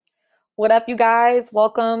What up, you guys?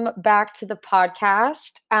 Welcome back to the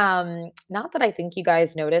podcast. Not that I think you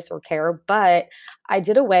guys notice or care, but I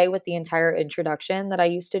did away with the entire introduction that I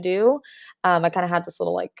used to do. I kind of had this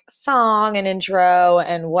little like song and intro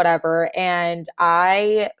and whatever, and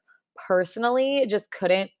I personally just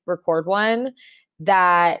couldn't record one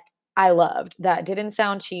that I loved, that didn't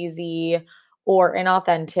sound cheesy or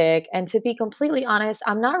inauthentic. And to be completely honest,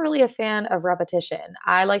 I'm not really a fan of repetition.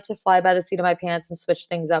 I like to fly by the seat of my pants and switch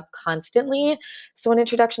things up constantly. So an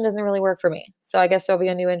introduction doesn't really work for me. So I guess there'll be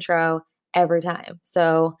a new intro every time.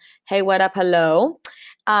 So, hey, what up? Hello.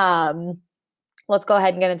 Um, let's go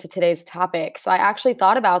ahead and get into today's topic. So I actually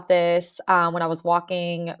thought about this when I was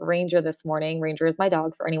walking Ranger this morning. Ranger is my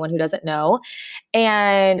dog, for anyone who doesn't know.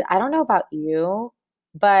 And I don't know about you,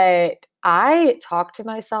 but I talk to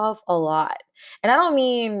myself a lot. And I don't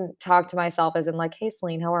mean talk to myself as in like, hey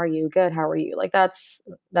Celine, how are you? Good, how are you? Like that's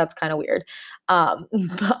kind of weird. But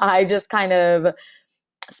I just kind of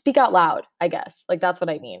speak out loud, I guess. Like that's what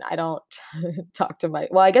I mean. I don't talk to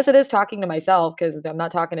well, I guess it is talking to myself because I'm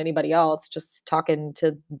not talking to anybody else, just talking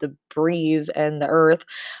to the breeze and the earth.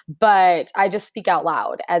 But I just speak out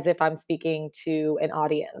loud as if I'm speaking to an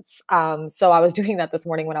audience. So I was doing that this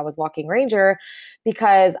morning when I was walking Ranger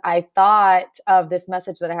because I thought of this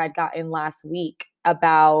message that I had gotten last week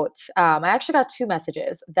about I actually got two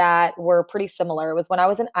messages that were pretty similar. It was when I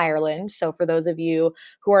was in Ireland. So for those of you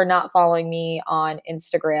who are not following me on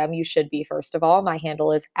Instagram, you should be, first of all. My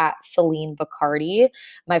handle is at Celine Bacardi,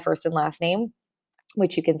 my first and last name,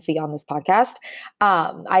 which you can see on this podcast.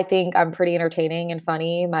 I think I'm pretty entertaining and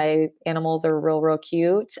funny. My animals are real, real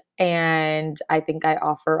cute. And I think I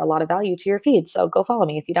offer a lot of value to your feed. So go follow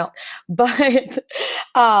me if you don't. But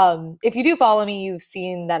if you do follow me, you've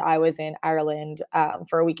seen that I was in Ireland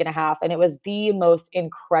for a week and a half. And it was the most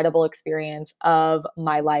incredible experience of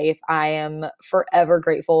my life. I am forever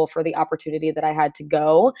grateful for the opportunity that I had to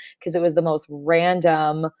go because it was the most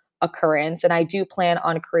random occurrence. And I do plan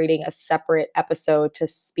on creating a separate episode to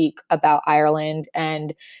speak about Ireland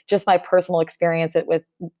and just my personal experience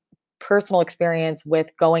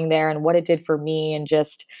with going there and what it did for me and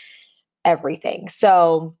just everything.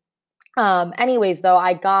 So anyways, though,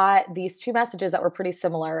 I got these two messages that were pretty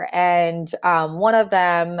similar. And one of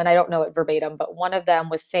them, and I don't know it verbatim, but one of them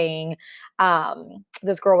was saying,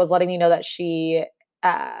 this girl was letting me know that she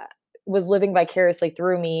uh, was living vicariously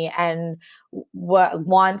through me and what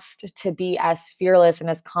wants to be as fearless and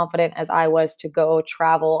as confident as I was to go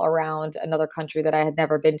travel around another country that I had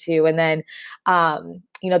never been to. And then,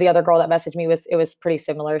 the other girl that messaged me it was pretty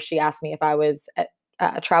similar. She asked me if I was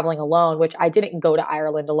traveling alone, which I didn't go to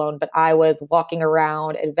Ireland alone, but I was walking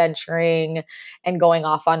around, adventuring, and going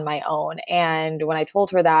off on my own. And when I told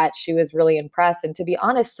her that, she was really impressed. And to be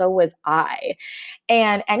honest, so was I.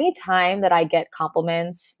 And anytime that I get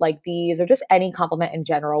compliments like these, or just any compliment in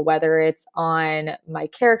general, whether it's on my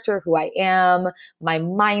character, who I am, my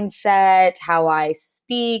mindset, how I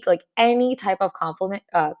speak, like any type of compliment,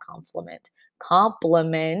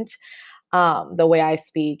 the way I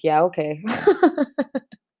speak. Yeah, okay.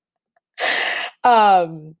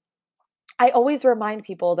 um, I always remind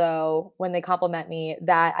people though when they compliment me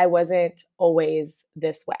that I wasn't always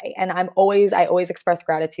this way. And I always express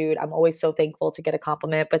gratitude. I'm always so thankful to get a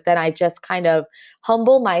compliment, but then I just kind of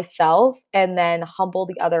humble myself and then humble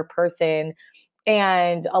the other person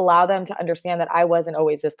and allow them to understand that I wasn't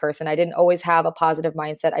always this person. I didn't always have a positive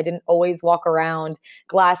mindset. I didn't always walk around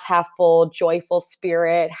glass half full, joyful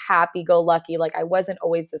spirit, happy go lucky. Like I wasn't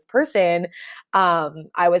always this person.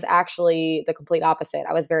 I was actually the complete opposite.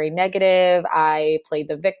 I was very negative. I played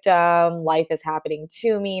the victim. Life is happening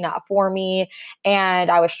to me, not for me. And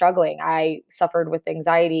I was struggling. I suffered with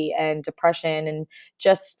anxiety and depression and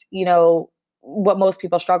just, what most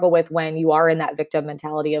people struggle with when you are in that victim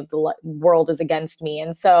mentality of the world is against me.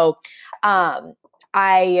 And so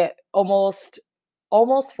I almost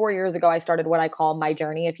 4 years ago, I started what I call my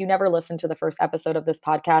journey. If you never listened to the first episode of this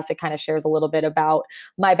podcast, it kind of shares a little bit about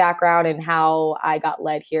my background and how I got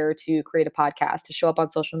led here to create a podcast, to show up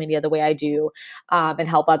on social media the way I do, and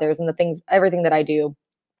help others and everything that I do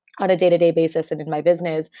on a day-to-day basis and in my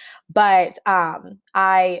business. But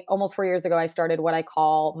I almost 4 years ago, I started what I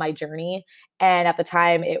call my journey. And at the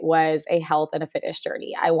time, it was a health and a fitness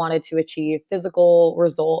journey. I wanted to achieve physical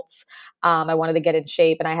results. I wanted to get in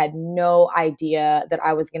shape, and I had no idea that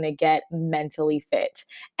I was going to get mentally fit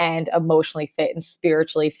and emotionally fit and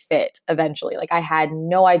spiritually fit eventually. Like I had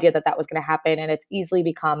no idea that that was going to happen. And it's easily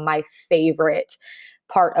become my favorite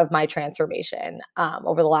part of my transformation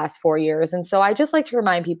over the last 4 years. And so I just like to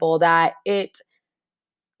remind people that it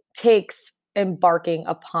takes embarking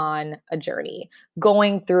upon a journey.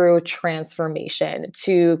 going through transformation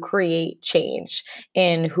to create change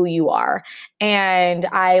in who you are. And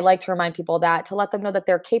I like to remind people that, to let them know that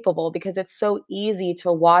they're capable, because it's so easy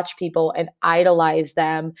to watch people and idolize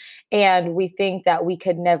them. And we think that we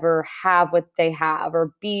could never have what they have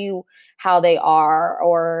or be how they are,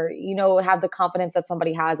 or, have the confidence that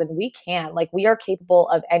somebody has. And we can. Like, we are capable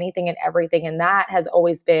of anything and everything. And that has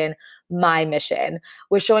always been my mission.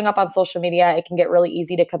 With showing up on social media, it can get really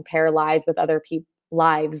easy to compare lives with other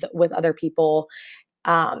people,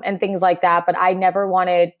 and things like that. But I never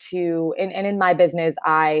wanted to, and in my business,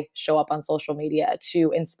 I show up on social media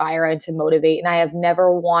to inspire and to motivate. And I have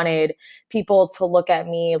never wanted people to look at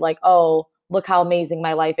me like, oh, look how amazing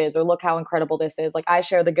my life is, or look how incredible this is. Like, I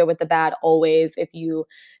share the good with the bad always. If you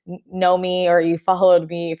know me or you followed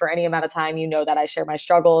me for any amount of time, you know that I share my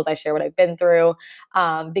struggles, I share what I've been through,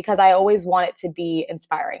 because I always want it to be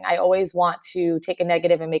inspiring. I always want to take a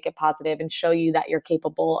negative and make it positive and show you that you're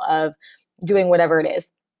capable of doing whatever it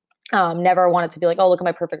is. Never want it to be like, oh, look at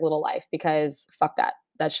my perfect little life, because fuck that.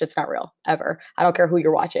 That shit's not real ever. I don't care who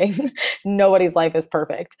you're watching. Nobody's life is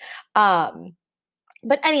perfect.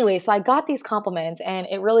 But anyway, so I got these compliments and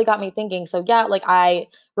it really got me thinking. So yeah, like, I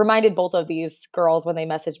reminded both of these girls when they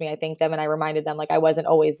messaged me, I thanked them and I reminded them, like, I wasn't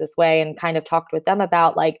always this way, and kind of talked with them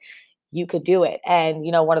about, like, you could do it. And,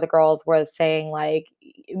 one of the girls was saying, like,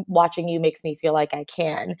 watching you makes me feel like I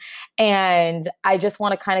can. And I just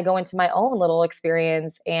want to kind of go into my own little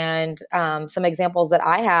experience and some examples that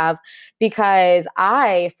I have, because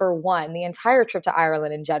I, for one, the entire trip to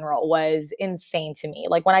Ireland in general was insane to me.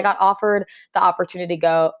 Like, when I got offered the opportunity to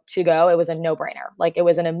go, it was a no-brainer. Like, it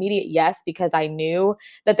was an immediate yes, because I knew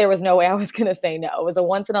that there was no way I was going to say no. It was a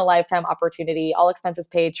once in a lifetime opportunity, all expenses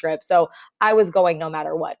paid trip. So I was going no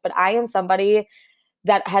matter what. But I am somebody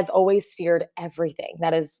that has always feared everything.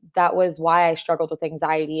 That was why I struggled with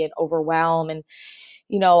anxiety and overwhelm and,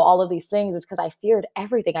 all of these things, is because I feared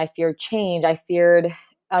everything. I feared change. I feared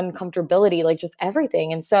uncomfortability, like, just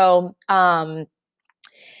everything. And so, I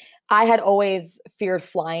had always feared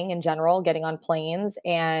flying in general, getting on planes.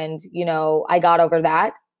 And, I got over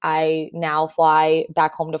that. I now fly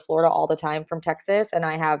back home to Florida all the time from Texas, and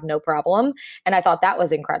I have no problem. And I thought that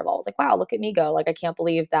was incredible. I was like, wow, look at me go. Like, I can't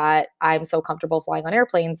believe that I'm so comfortable flying on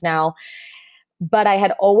airplanes now. But I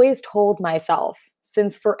had always told myself,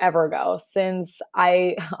 since forever ago, since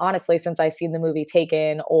I seen the movie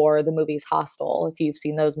Taken or the movies Hostel, if you've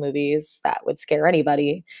seen those movies, that would scare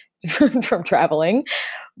anybody from traveling.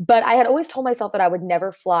 But I had always told myself that I would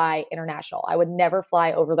never fly international. I would never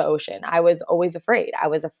fly over the ocean. I was always afraid. I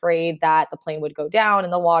was afraid that the plane would go down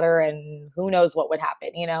in the water and who knows what would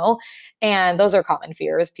happen. And those are common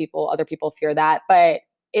fears. Other people fear that. But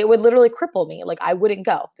it would literally cripple me. Like, I wouldn't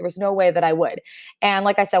go. There was no way that I would. And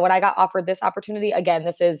like I said, when I got offered this opportunity, again,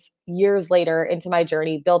 this is years later into my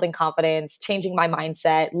journey, building confidence, changing my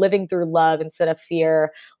mindset, living through love instead of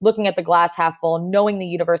fear, looking at the glass half full, knowing the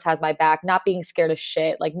universe has my back, not being scared of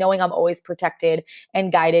shit, like, knowing I'm always protected and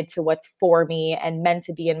guided to what's for me and meant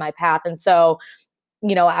to be in my path. And so,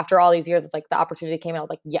 after all these years, it's like the opportunity came and I was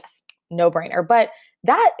like, yes, no brainer. But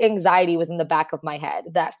that anxiety was in the back of my head.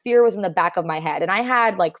 That fear was in the back of my head. And I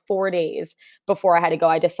had like 4 days before I had to go.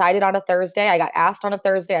 I decided on a Thursday. I got asked on a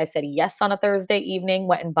Thursday. I said yes on a Thursday evening,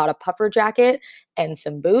 went and bought a puffer jacket and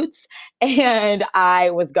some boots, and I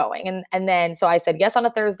was going. And then so I said yes on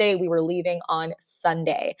a Thursday. We were leaving on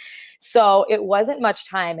Sunday. So it wasn't much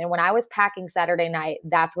time. And when I was packing Saturday night,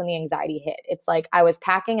 that's when the anxiety hit. It's like I was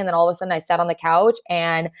packing, and then all of a sudden I sat on the couch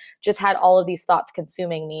and just had all of these thoughts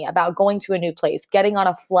consuming me about going to a new place, getting on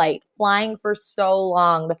a flight, flying for so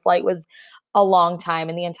long. The flight was a long time,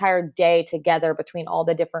 and the entire day together between all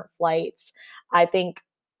the different flights, I think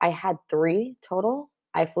I had 3 total.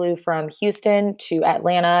 I flew from Houston to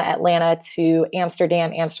Atlanta, Atlanta to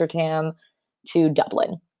Amsterdam, Amsterdam to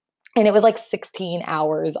Dublin. And it was like 16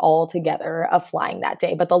 hours all together of flying that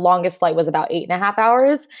day. But the longest flight was about 8.5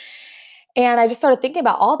 hours. And I just started thinking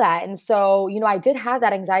about all that. And so, I did have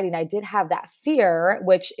that anxiety and I did have that fear,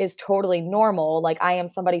 which is totally normal. Like, I am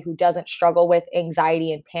somebody who doesn't struggle with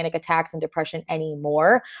anxiety and panic attacks and depression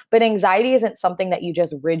anymore. But anxiety isn't something that you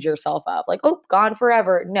just rid yourself of, like, oh, gone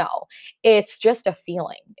forever. No, it's just a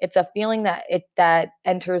feeling. It's a feeling that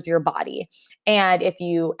enters your body. And if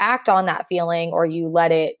you act on that feeling or you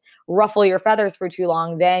let it ruffle your feathers for too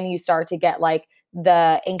long, then you start to get like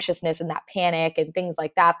the anxiousness and that panic and things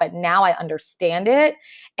like that. But now I understand it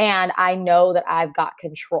and I know that I've got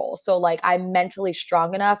control. So like, I'm mentally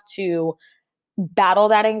strong enough to battle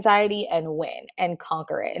that anxiety and win and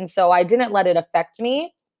conquer it. And so I didn't let it affect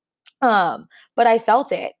me. But I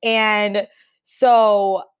felt it. And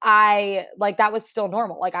So I like that was still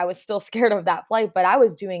normal. Like I was still scared of that flight, but I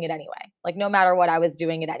was doing it anyway. Like no matter what, I was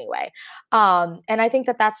doing it anyway. And I think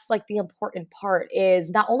that that's like the important part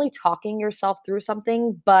is not only talking yourself through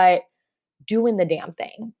something, but doing the damn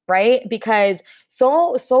thing, right? Because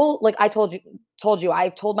so like I told you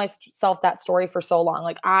I've told myself that story for so long.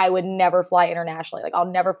 Like I would never fly internationally. Like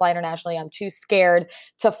I'll never fly internationally. I'm too scared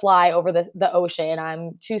to fly over the ocean.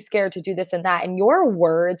 I'm too scared to do this and that. And your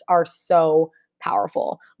words are so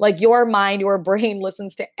powerful. Like your mind, your brain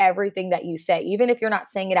listens to everything that you say, even if you're not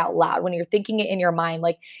saying it out loud. When you're thinking it in your mind,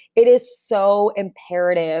 like it is so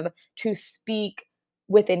imperative to speak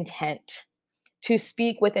with intent, to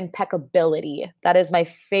speak with impeccability. That is my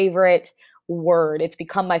favorite word. It's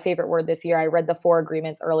become my favorite word this year. I read the four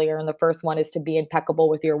agreements earlier, and the first one is to be impeccable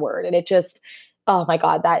with your word. And it just, oh my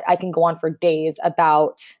God, that I can go on for days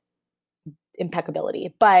about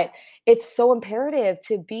impeccability. But it's so imperative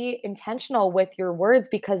to be intentional with your words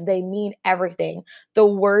because they mean everything. The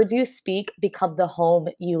words you speak become the home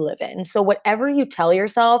you live in. So whatever you tell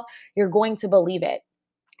yourself, you're going to believe it.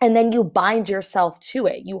 And then you bind yourself to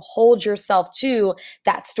it. You hold yourself to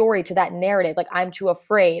that story, to that narrative. Like, I'm too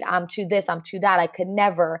afraid. I'm too this. I'm too that. I could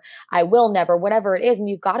never. I will never, whatever it is. And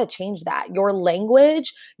you've got to change that. Your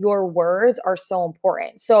language, your words are so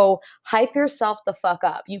important. So hype yourself the fuck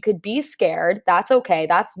up. You could be scared. That's okay.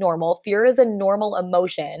 That's normal. Fear is a normal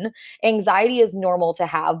emotion. Anxiety is normal to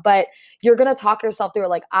have, but you're going to talk yourself through it.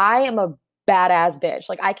 Like, I am a badass bitch.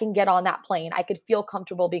 Like I can get on that plane. I could feel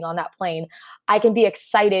comfortable being on that plane. I can be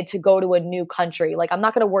excited to go to a new country. Like I'm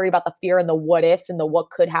not going to worry about the fear and the what ifs and the what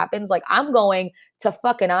could happens. Like I'm going to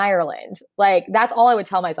fucking Ireland. Like that's all I would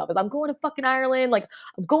tell myself is I'm going to fucking Ireland. Like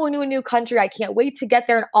I'm going to a new country. I can't wait to get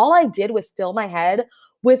there. And all I did was fill my head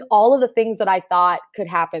with all of the things that I thought could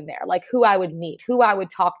happen there, like who I would meet, who I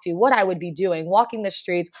would talk to, what I would be doing, walking the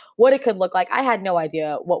streets, what it could look like. I had no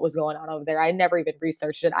idea what was going on over there. I never even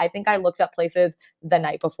researched it. I think I looked up places the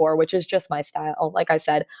night before, which is just my style. Like I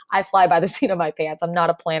said, I fly by the seat of my pants. I'm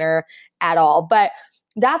not a planner at all. But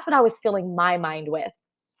that's what I was filling my mind with.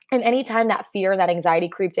 And anytime that fear, that anxiety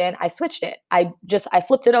creeped in, I switched it. I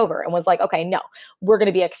flipped it over and was like, okay, no, we're going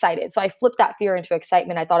to be excited. So I flipped that fear into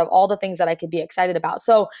excitement. I thought of all the things that I could be excited about.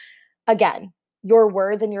 So again, your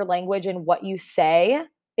words and your language and what you say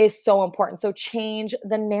is so important. So change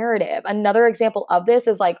the narrative. Another example of this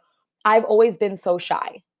is like, I've always been so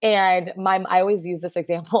shy. And I always use this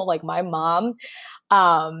example, like my mom,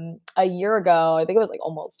 a year ago, I think it was like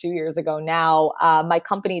almost 2 years ago now, my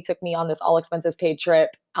company took me on this all expenses paid trip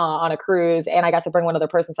on a cruise, and I got to bring one other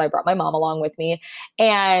person. So I brought my mom along with me.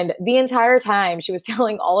 And the entire time she was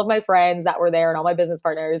telling all of my friends that were there and all my business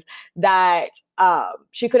partners that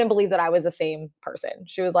she couldn't believe that I was the same person.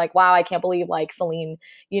 She was like, wow, I can't believe like Celine,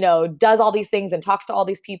 does all these things and talks to all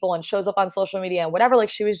these people and shows up on social media and whatever. Like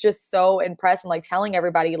she was just so impressed and like telling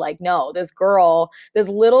everybody like, no, this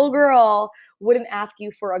little girl wouldn't ask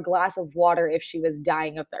you for a glass of water if she was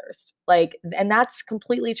dying of thirst. Like, and that's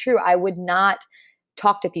completely true. I would not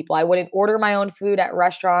talk to people. I wouldn't order my own food at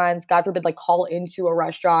restaurants. God forbid, like call into a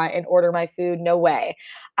restaurant and order my food. No way.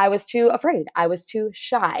 I was too afraid. I was too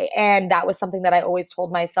shy. And that was something that I always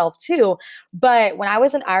told myself too. But when I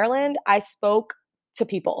was in Ireland, I spoke to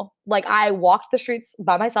people. Like I walked the streets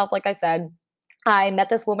by myself, like I said. I met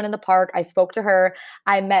this woman in the park. I spoke to her.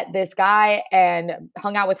 I met this guy and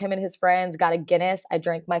hung out with him and his friends, got a Guinness. I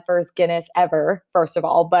drank my first Guinness ever, first of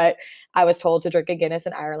all, but I was told to drink a Guinness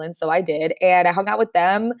in Ireland, so I did. And I hung out with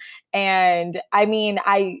them. And I mean,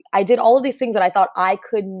 I did all of these things that I thought I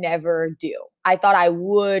could never do. I thought I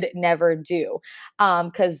would never do.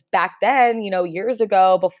 Because back then, years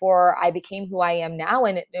ago, before I became who I am now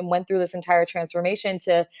and went through this entire transformation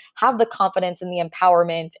to have the confidence and the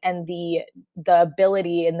empowerment and the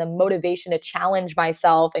ability and the motivation to challenge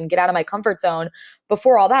myself and get out of my comfort zone.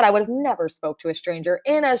 Before all that, I would have never spoke to a stranger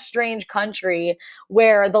in a strange country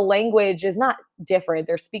where the language is not different.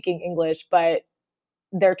 They're speaking English, but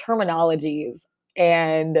their terminologies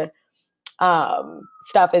and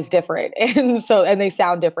stuff is different. And they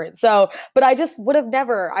sound different. So, but I would have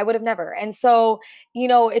never. And so,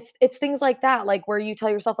 it's things like that, like where you tell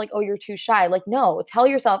yourself like, oh, you're too shy. Like, no, tell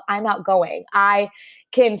yourself I'm outgoing. I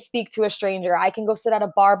can speak to a stranger. I can go sit at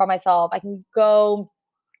a bar by myself. I can go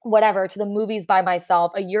whatever to the movies by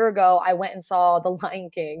myself. A year ago, I went and saw The Lion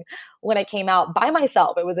King when it came out by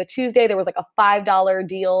myself. It was a Tuesday. There was like a $5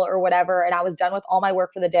 deal or whatever. And I was done with all my work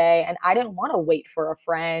for the day. And I didn't want to wait for a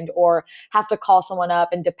friend or have to call someone up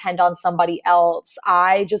and depend on somebody else.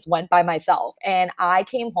 I just went by myself and I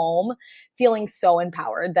came home feeling so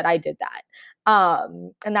empowered that I did that.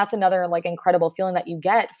 And that's another like incredible feeling that you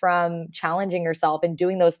get from challenging yourself and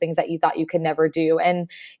doing those things that you thought you could never do. And,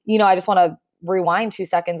 I just want to rewind 2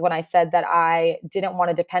 seconds when I said that I didn't want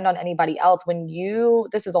to depend on anybody else.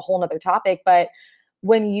 This is a whole nother topic, but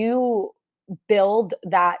when you build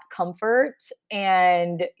that comfort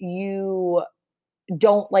and you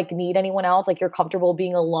don't like need anyone else, like you're comfortable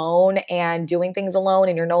being alone and doing things alone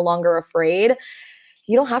and you're no longer afraid,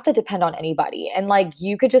 you don't have to depend on anybody. And like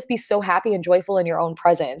you could just be so happy and joyful in your own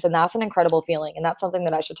presence. And that's an incredible feeling. And that's something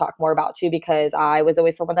that I should talk more about too, because I was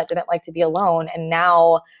always someone that didn't like to be alone. And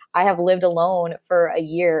now I have lived alone for a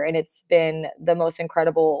year and it's been the most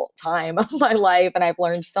incredible time of my life. And I've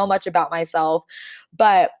learned so much about myself.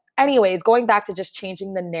 But, anyways, going back to just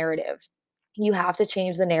changing the narrative. You have to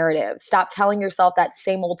change the narrative. Stop telling yourself that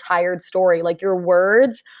same old tired story. Like your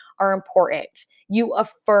words are important. You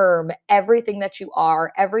affirm everything that you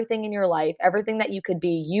are, everything in your life, everything that you could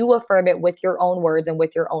be. You affirm it with your own words and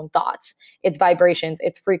with your own thoughts. It's vibrations,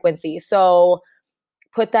 it's frequency. So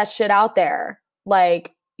put that shit out there.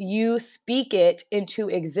 Like you speak it into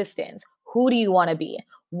existence. Who do you want to be?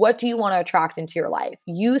 What do you want to attract into your life?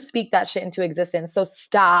 You speak that shit into existence. So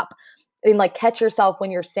stop and like catch yourself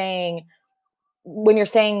when you're saying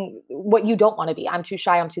what you don't want to be. I'm too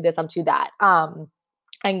shy, I'm too this, I'm too that. I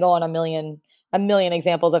can go on a million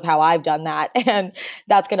examples of how I've done that. And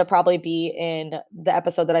that's going to probably be in the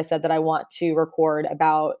episode that I said that I want to record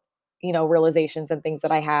about, realizations and things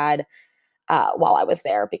that I had while I was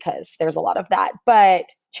there, because there's a lot of that. But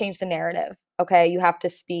change the narrative. Okay. You have to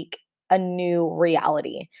speak a new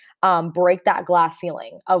reality. Break that glass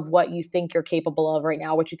ceiling of what you think you're capable of right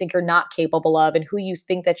now, what you think you're not capable of, and who you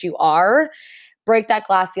think that you are. Break that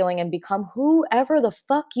glass ceiling and become whoever the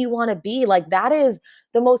fuck you want to be. Like that is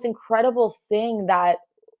the most incredible thing that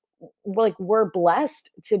like we're blessed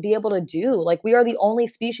to be able to do. Like we are the only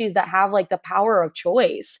species that have like the power of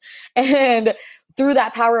choice. And through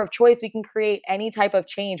that power of choice, we can create any type of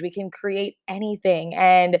change. We can create anything.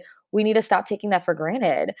 And we need to stop taking that for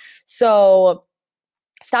granted. So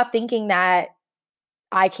stop thinking that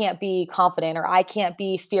I can't be confident or I can't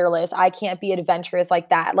be fearless. I can't be adventurous like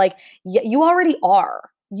that. Like you already are.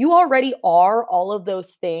 You already are all of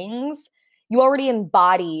those things. You already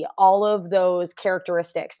embody all of those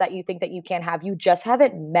characteristics that you think that you can have. You just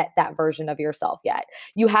haven't met that version of yourself yet.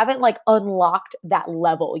 You haven't like unlocked that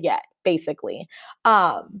level yet, basically.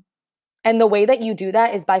 And the way that you do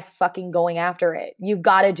that is by fucking going after it. You've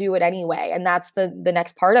got to do it anyway. And that's the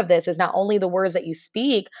next part of this, is not only the words that you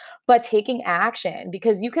speak, but taking action,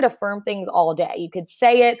 because you could affirm things all day. You could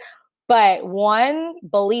say it, but one,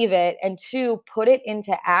 believe it, and two, put it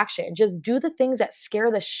into action. Just do the things that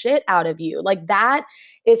scare the shit out of you. Like that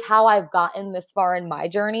is how I've gotten this far in my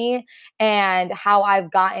journey and how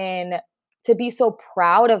I've gotten to be so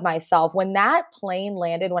proud of myself. When that plane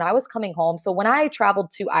landed, when I was coming home. So when I traveled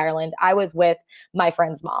to Ireland, I was with my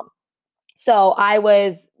friend's mom. So I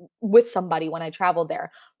was with somebody when I traveled there.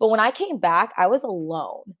 But when I came back, I was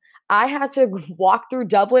alone. I had to walk through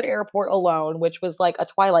Dublin Airport alone, which was like a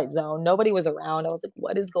twilight zone. Nobody was around. I was like,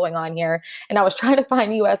 what is going on here? And I was trying to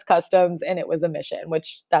find US Customs and it was a mission,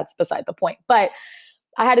 which that's beside the point. But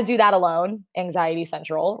I had to do that alone, anxiety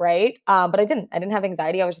central, right? But I didn't have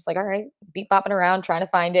anxiety. I was just like, all right, beat bopping around, trying to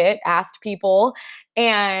find it, asked people.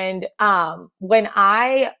 And that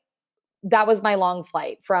was my long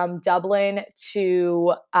flight from Dublin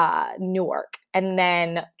to Newark, and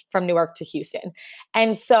then from Newark to Houston.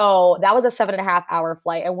 And so that was a 7.5 hour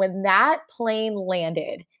flight. And when that plane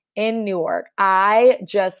landed in Newark, I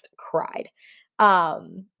just cried.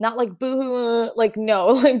 Not like boo, like no,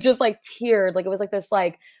 like just like teared. Like it was like this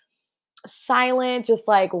like silent, just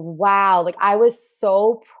like wow. Like I was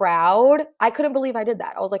so proud. I couldn't believe I did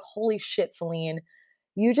that. I was like, holy shit, Celine,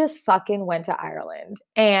 you just fucking went to Ireland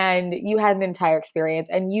and you had an entire experience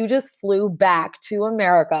and you just flew back to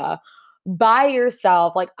America by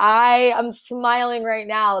yourself. Like I am smiling right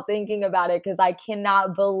now thinking about it because I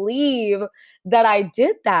cannot believe that I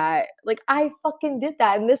did that. Like I fucking did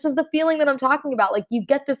that. And this is the feeling that I'm talking about. Like you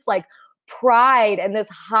get this like pride and this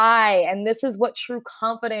high, and this is what true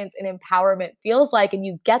confidence and empowerment feels like. And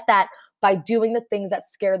you get that by doing the things that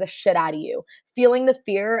scare the shit out of you, feeling the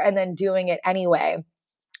fear and then doing it anyway.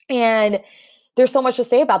 And there's so much to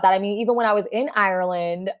say about that. I mean, even when I was in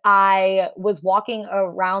Ireland, I was walking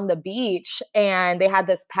around the beach and they had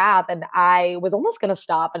this path and I was almost going to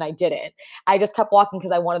stop and I didn't. I just kept walking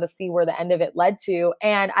because I wanted to see where the end of it led to.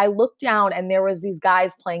 And I looked down and there was these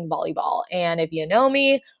guys playing volleyball. And if you know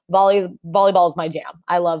me, volleyball is my jam.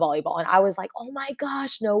 I love volleyball. And I was like, oh my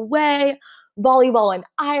gosh, no way. Volleyball in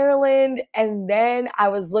Ireland. And then I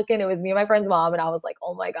was looking, it was me and my friend's mom, and I was like,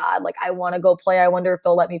 oh my God, like I want to go play. I wonder if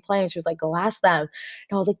they'll let me play. And she was like, go ask them. And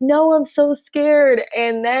I was like, no, I'm so scared.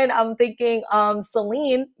 And then I'm thinking,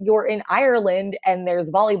 Celine, you're in Ireland and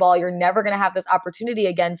there's volleyball. You're never gonna have this opportunity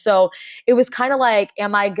again. So it was kind of like,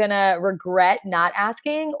 am I gonna regret not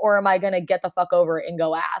asking, or am I gonna get the fuck over it and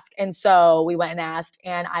go ask? And so we went and asked,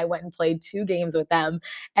 and I went and played 2 games with them.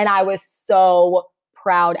 And I was so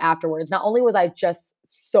proud afterwards. Not only was I just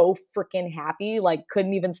so freaking happy, like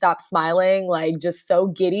couldn't even stop smiling, like just so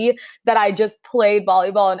giddy that I just played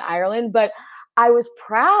volleyball in Ireland, but I was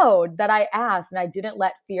proud that I asked and I didn't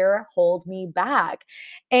let fear hold me back.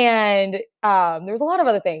 And there's a lot of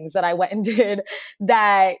other things that I went and did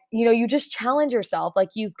that, you just challenge yourself. Like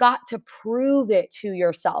you've got to prove it to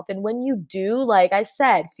yourself. And when you do, like I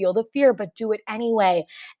said, feel the fear, but do it anyway.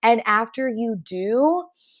 And after you do,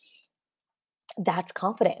 that's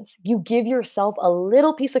confidence. You give yourself a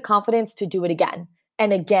little piece of confidence to do it again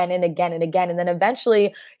and again and again and again. And then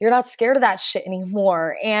eventually you're not scared of that shit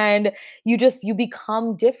anymore. And you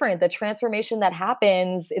become different. The transformation that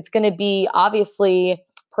happens, it's going to be obviously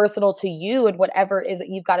personal to you and whatever it is that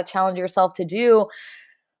you've got to challenge yourself to do.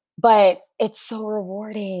 But it's so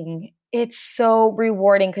rewarding. It's so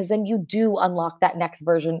rewarding because then you do unlock that next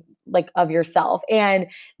version like of yourself. And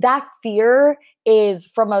that fear is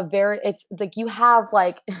from it's like you have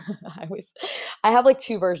like I have like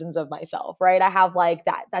 2 versions of myself, right? I have like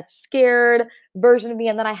that scared version of me,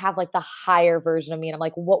 and then I have like the higher version of me. And I'm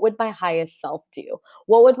like, what would my highest self do?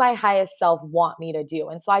 What would my highest self want me to do?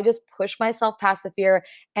 And so I just push myself past the fear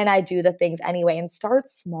and I do the things anyway, and start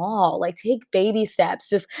small, like take baby steps,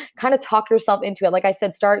 just kind of talk yourself into it. Like I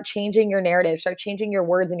said, start changing your narrative, start changing your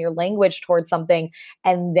words and your language towards something,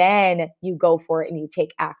 and then you go for it and you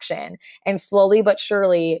take action. And slowly but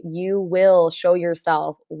surely, you will show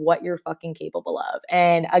yourself what you're fucking capable of.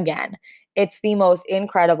 And again, it's the most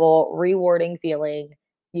incredible, rewarding feeling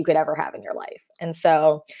you could ever have in your life. And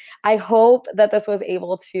so I hope that this was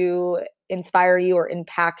able to inspire you or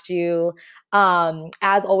impact you.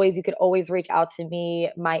 As always, you could always reach out to me.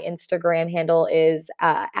 My Instagram handle is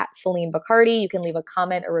at Celine Bacardi. You can leave a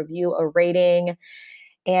comment, a review, a rating.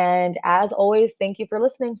 And as always, thank you for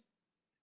listening.